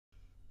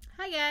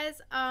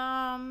guys.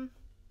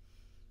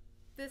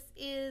 This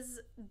is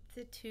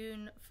the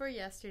tune for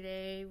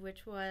yesterday,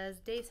 which was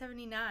day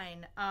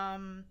 79.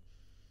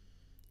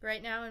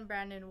 Right now in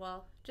Brandon,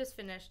 well, just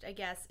finished, I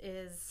guess,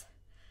 is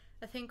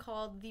a thing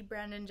called the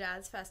Brandon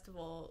Jazz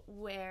Festival,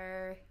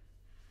 where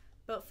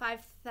about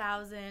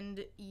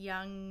 5,000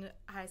 young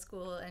high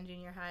school and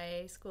junior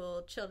high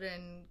school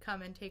children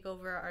come and take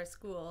over our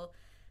school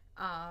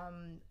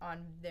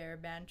on their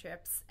band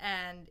trips,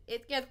 and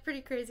it gets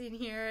pretty crazy in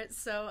here,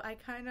 so I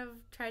kind of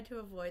tried to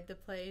avoid the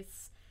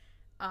place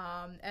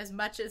as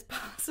much as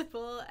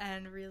possible,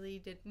 and really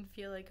didn't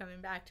feel like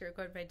coming back to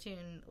record my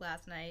tune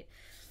last night.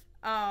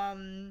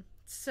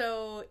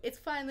 So it's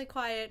finally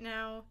quiet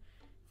now.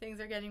 Things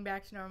are getting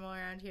back to normal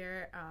around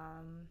here.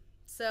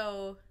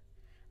 So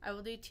I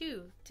will do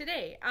two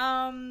today.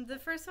 The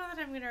first one that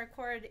I'm going to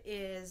record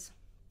is,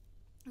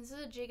 this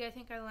is a jig I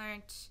think I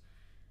learned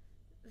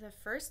the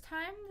first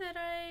time that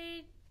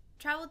I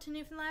traveled to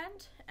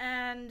Newfoundland,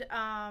 and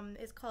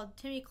it's called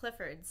Timmy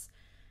Clifford's.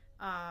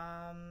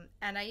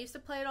 And I used to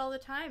play it all the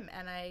time,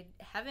 and I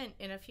haven't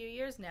in a few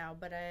years now,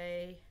 but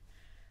I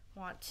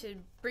want to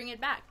bring it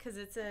back because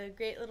it's a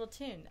great little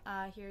tune.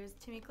 Here's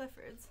Timmy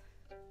Clifford's.